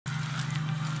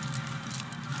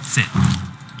Sit.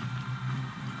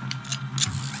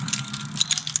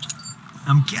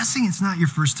 I'm guessing it's not your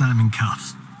first time in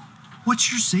cuffs.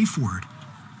 What's your safe word?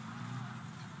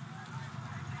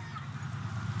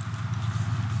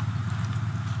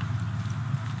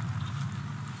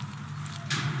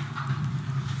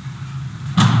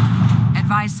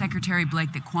 Advise Secretary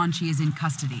Blake that Quan Chi is in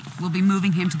custody. We'll be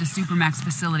moving him to the Supermax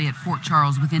facility at Fort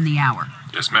Charles within the hour.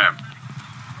 Yes, ma'am.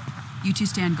 You two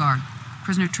stand guard.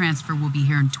 Prisoner transfer will be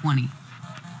here in 20.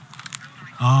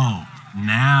 Oh,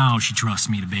 now she trusts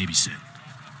me to babysit.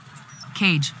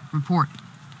 Cage, report.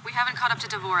 We haven't caught up to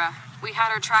Devora. We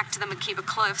had her tracked to the Makiba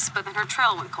Cliffs, but then her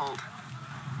trail went cold.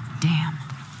 Damn.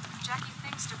 Jackie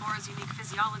thinks Devora's unique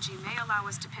physiology may allow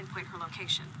us to pinpoint her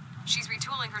location. She's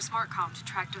retooling her smart comm to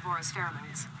track Devora's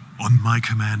pheromones. On my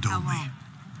command only.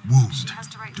 Wound, She has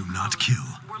to write do in not code. kill.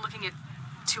 We're looking at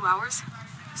 2 hours?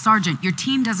 Sergeant, your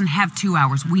team doesn't have 2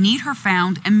 hours. We need her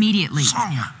found immediately.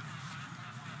 Sonia!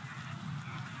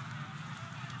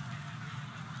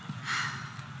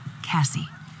 Cassie,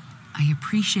 I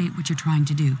appreciate what you're trying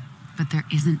to do, but there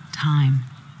isn't time.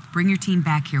 Bring your team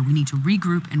back here. We need to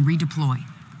regroup and redeploy.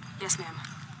 Yes, ma'am.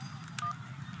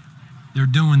 They're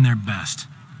doing their best.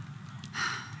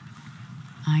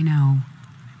 I know.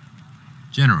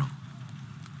 General,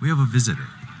 we have a visitor.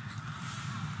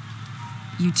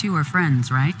 You two are friends,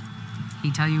 right?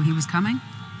 He tell you he was coming?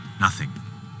 Nothing.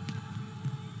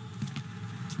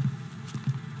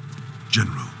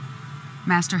 General,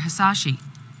 Master Hisashi,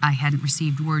 I hadn't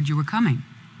received word you were coming.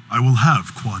 I will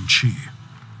have Quan Chi.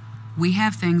 We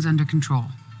have things under control.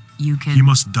 You can... He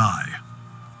must die.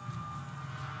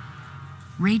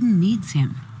 Raiden needs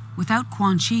him. Without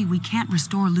Quan Chi, we can't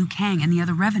restore Liu Kang and the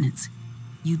other revenants.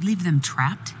 You'd leave them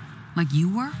trapped? Like you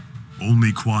were?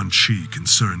 Only Quan Chi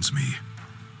concerns me.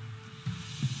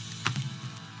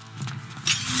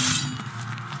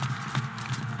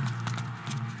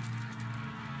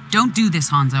 Don't do this,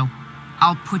 Hanzo.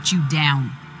 I'll put you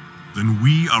down. Then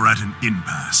we are at an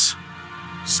impasse.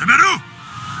 Semeru!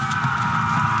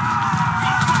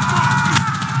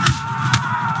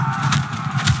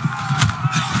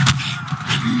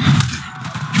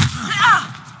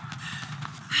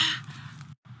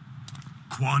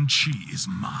 Quan Chi is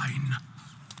mine.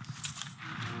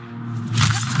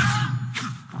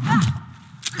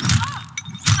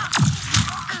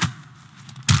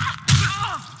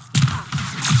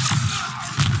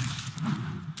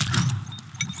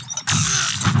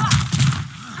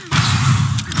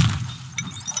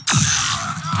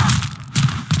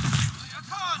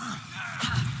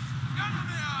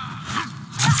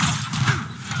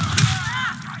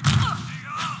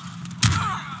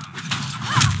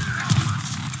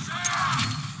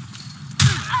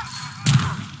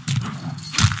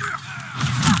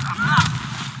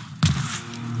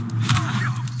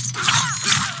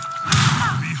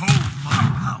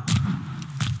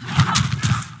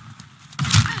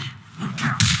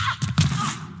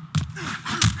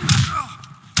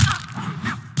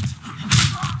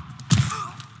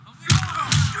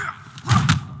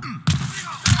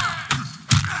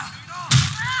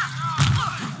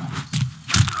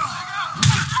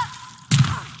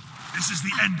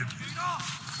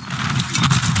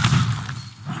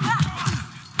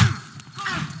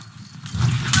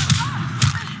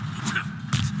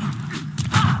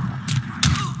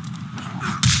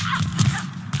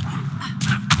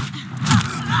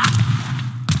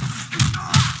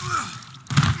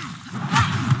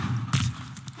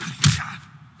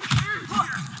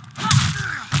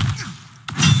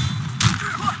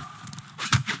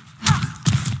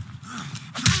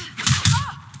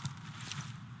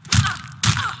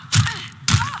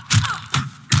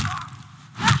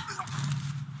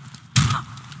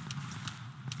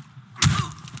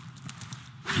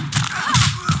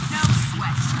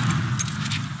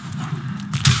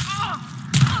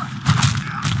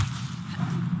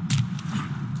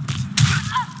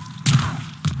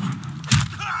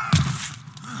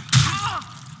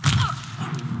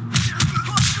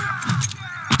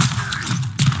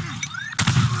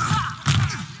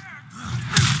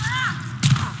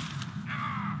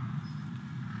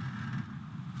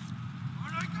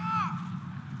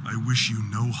 I wish you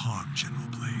no harm, General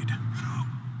Blade.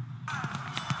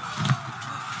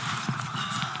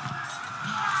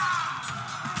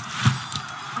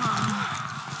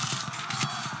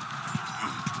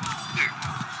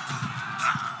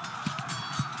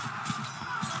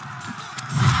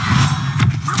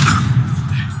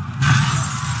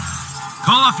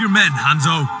 Call off your men,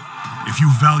 Hanzo. If you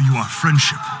value our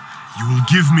friendship, you will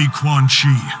give me Quan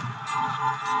Chi.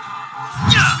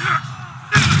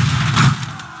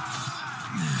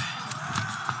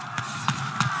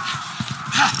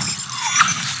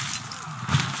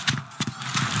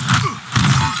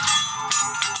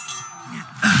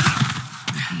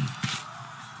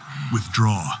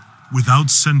 withdraw. Without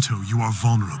Sento, you are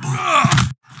vulnerable.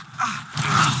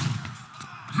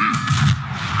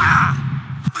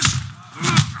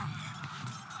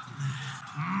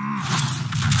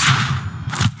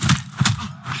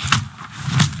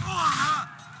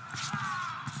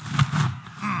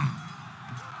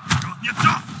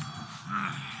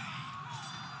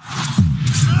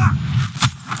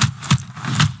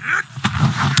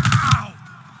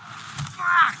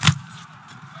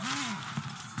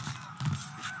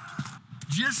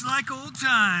 Just like old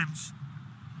times.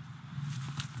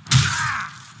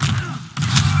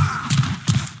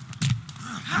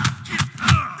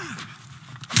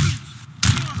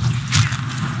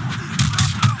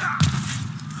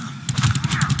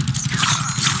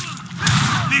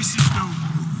 This is no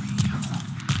movie.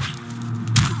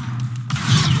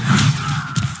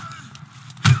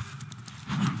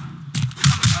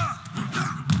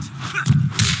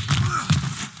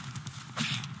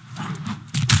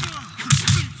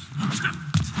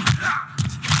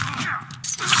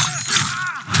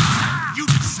 You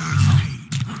deserve pain.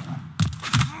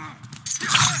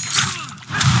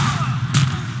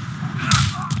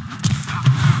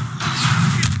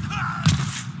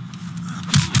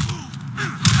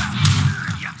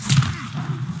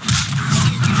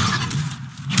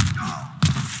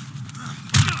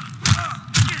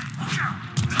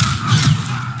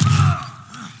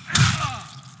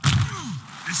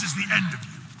 This is the end of you.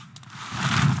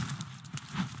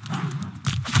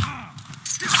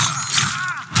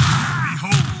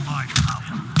 Behold my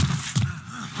power.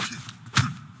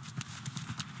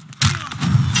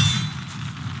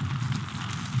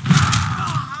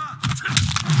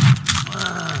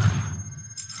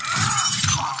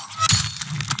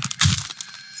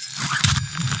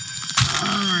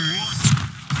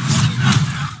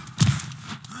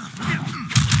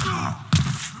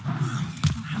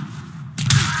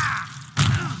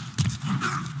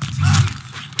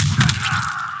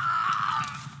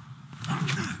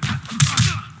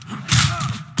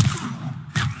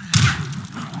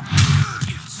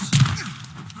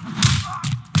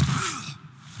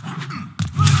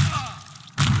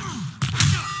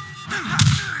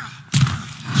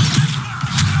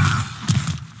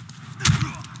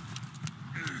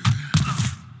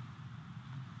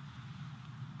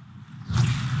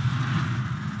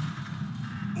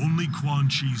 Only Quan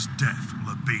Chi's death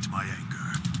will abate my anger.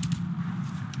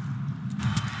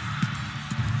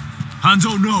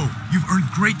 Hanzo, no! You've earned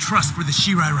great trust for the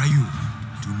Shirai Ryu.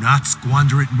 Do not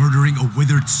squander it murdering a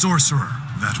withered sorcerer.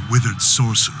 That withered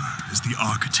sorcerer is the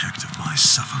architect of my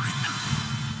suffering.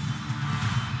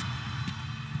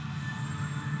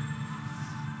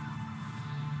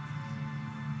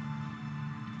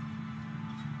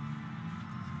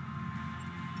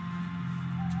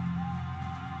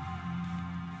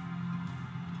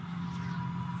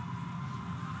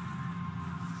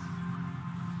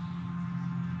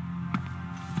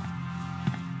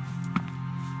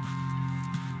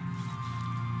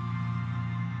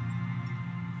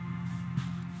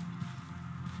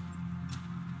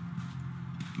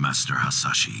 Master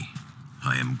Hasashi,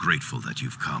 I am grateful that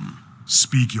you've come.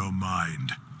 Speak your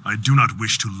mind. I do not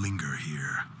wish to linger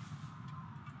here.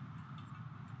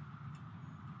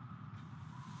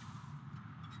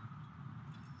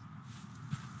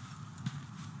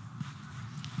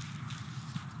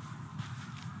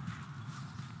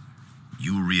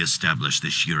 You re-establish the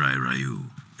Shirai Ryu,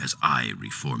 as I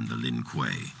reform the Lin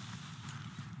Kuei.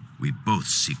 We both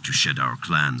seek to shed our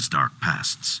clan's dark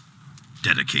pasts,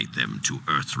 dedicate them to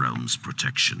Earthrealm's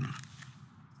protection.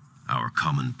 Our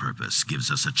common purpose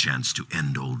gives us a chance to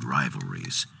end old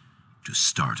rivalries, to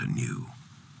start anew.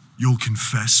 You'll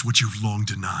confess what you've long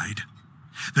denied?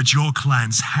 That your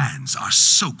clan's hands are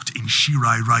soaked in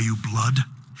Shirai Ryu blood?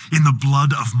 In the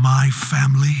blood of my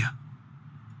family?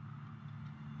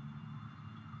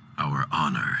 Our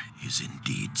honor is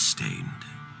indeed stained.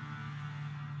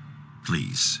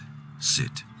 Please,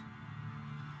 sit.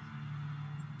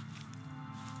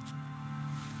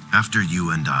 After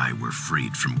you and I were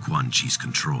freed from Quan Chi's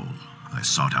control, I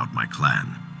sought out my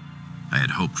clan. I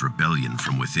had hoped rebellion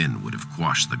from within would have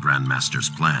quashed the Grandmaster's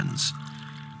plans,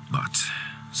 but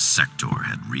Sector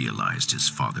had realized his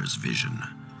father's vision.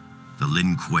 The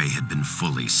Lin Kuei had been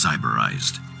fully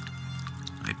cyberized.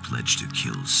 I pledged to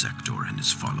kill Sector and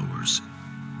his followers,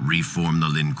 reform the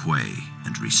Lin Kuei,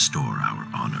 and restore our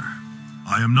honor.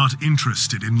 I am not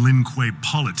interested in Lin Kuei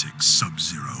politics,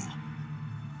 Sub-Zero.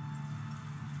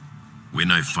 When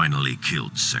I finally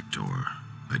killed Sector,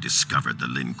 I discovered the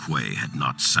Lin Kuei had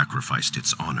not sacrificed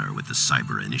its honor with the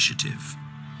Cyber Initiative.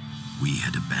 We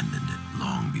had abandoned it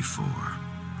long before.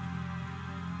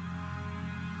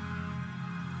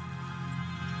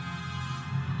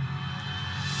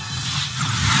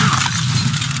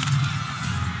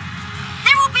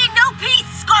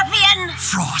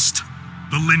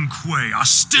 The Lin Kuei are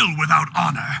still without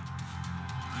honor.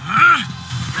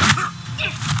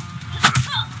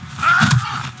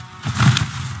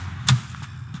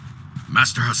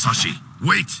 Master Hasashi,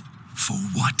 wait! For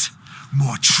what?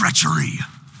 More treachery?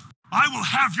 I will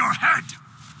have your head!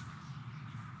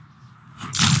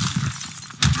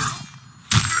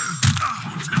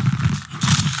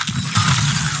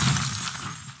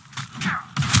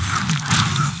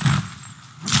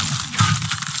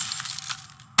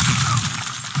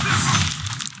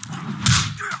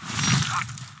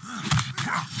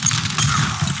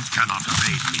 You cannot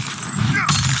evade me.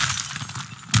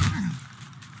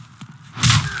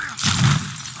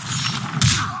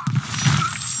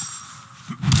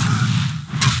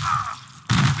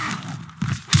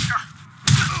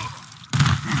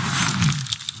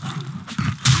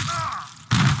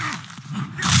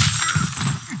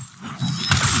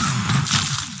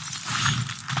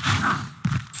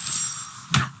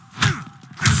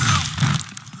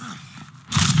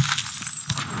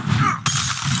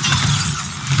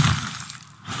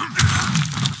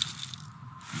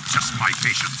 Just my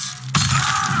patience.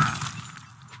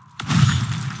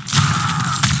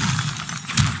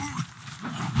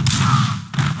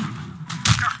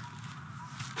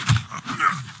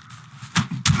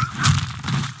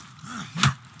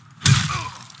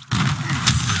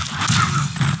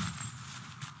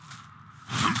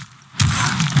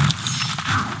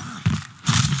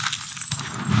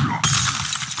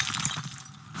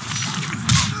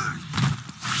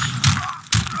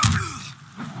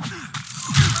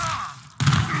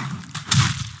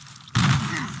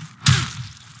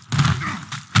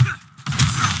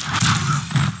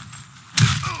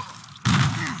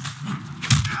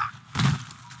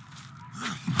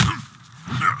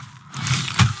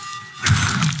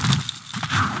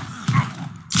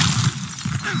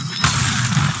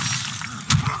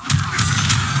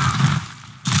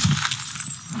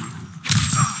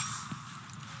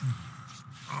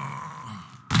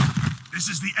 This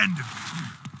is the end of you.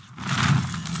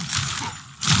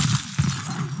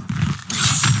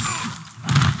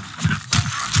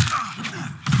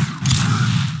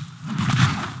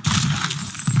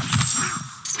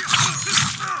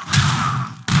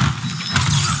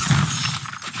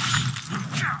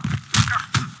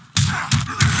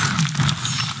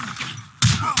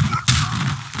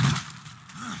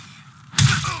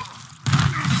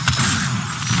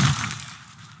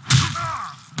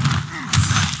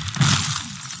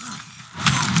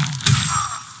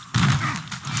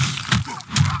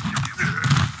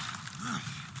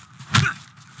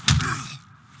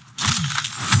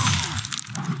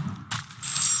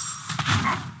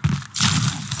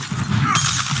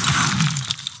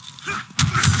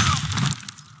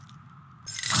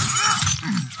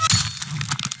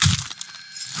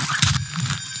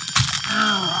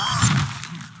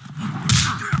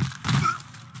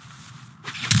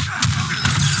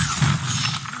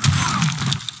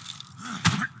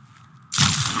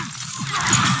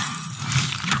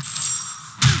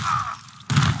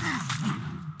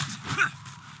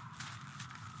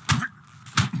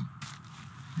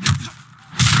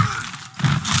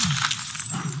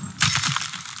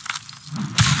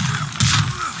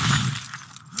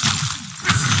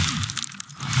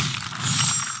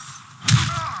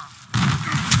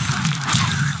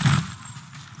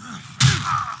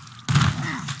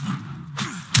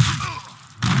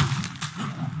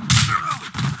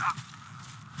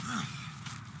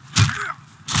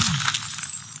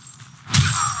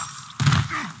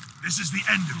 This is the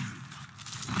end of you.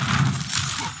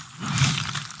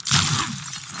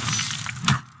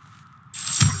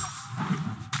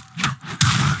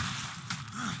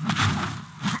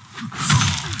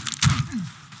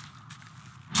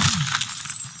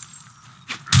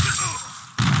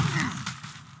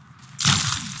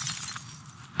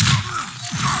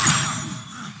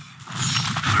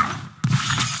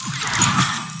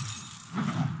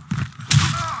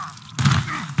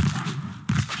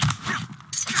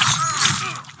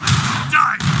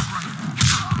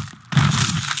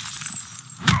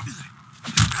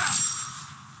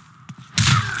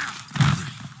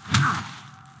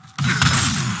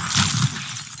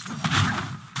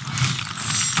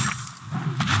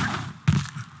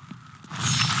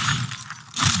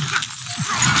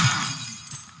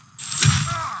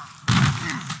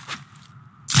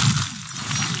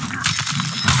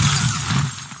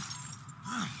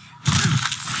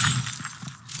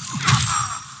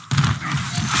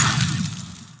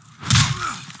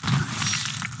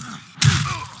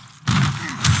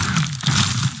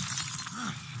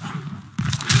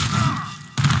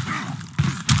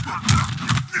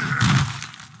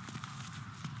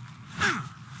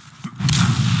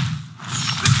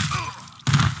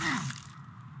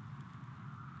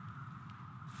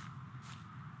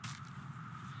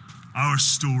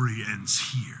 story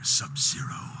ends here,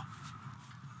 Sub-Zero.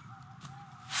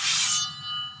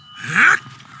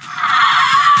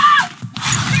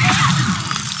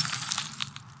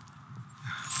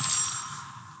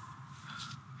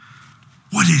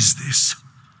 What is this?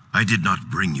 I did not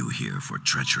bring you here for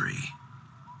treachery.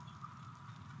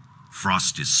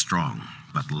 Frost is strong,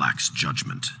 but lacks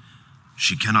judgment.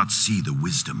 She cannot see the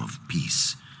wisdom of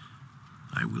peace.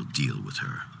 I will deal with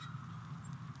her.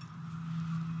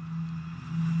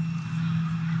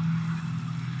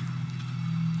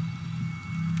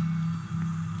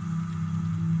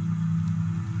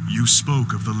 You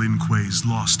spoke of the Linque's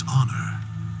lost honor.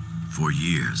 For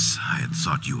years, I had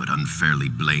thought you had unfairly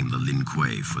blamed the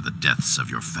Linque for the deaths of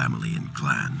your family and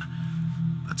clan.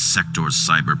 But Sector's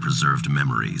cyber-preserved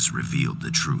memories revealed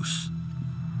the truth.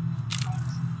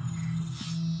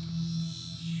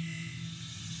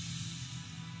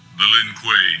 The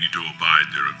Linque need to abide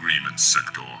their agreements,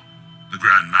 Sector. The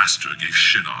Grand Master gave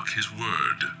Shinnok his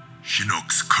word.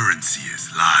 Shinnok's currency is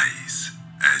lies,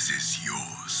 as is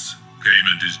yours.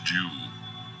 Payment is due.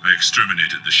 I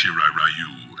exterminated the Shirai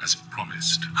Ryu as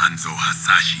promised. Hanzo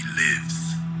Hasashi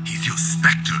lives. He's your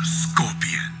specter,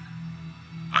 Scorpion.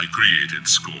 I created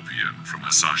Scorpion from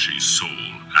Hasashi's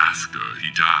soul after he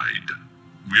died.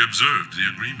 We observed the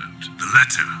agreement. The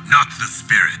letter, not the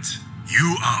spirit.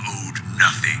 You are owed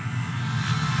nothing.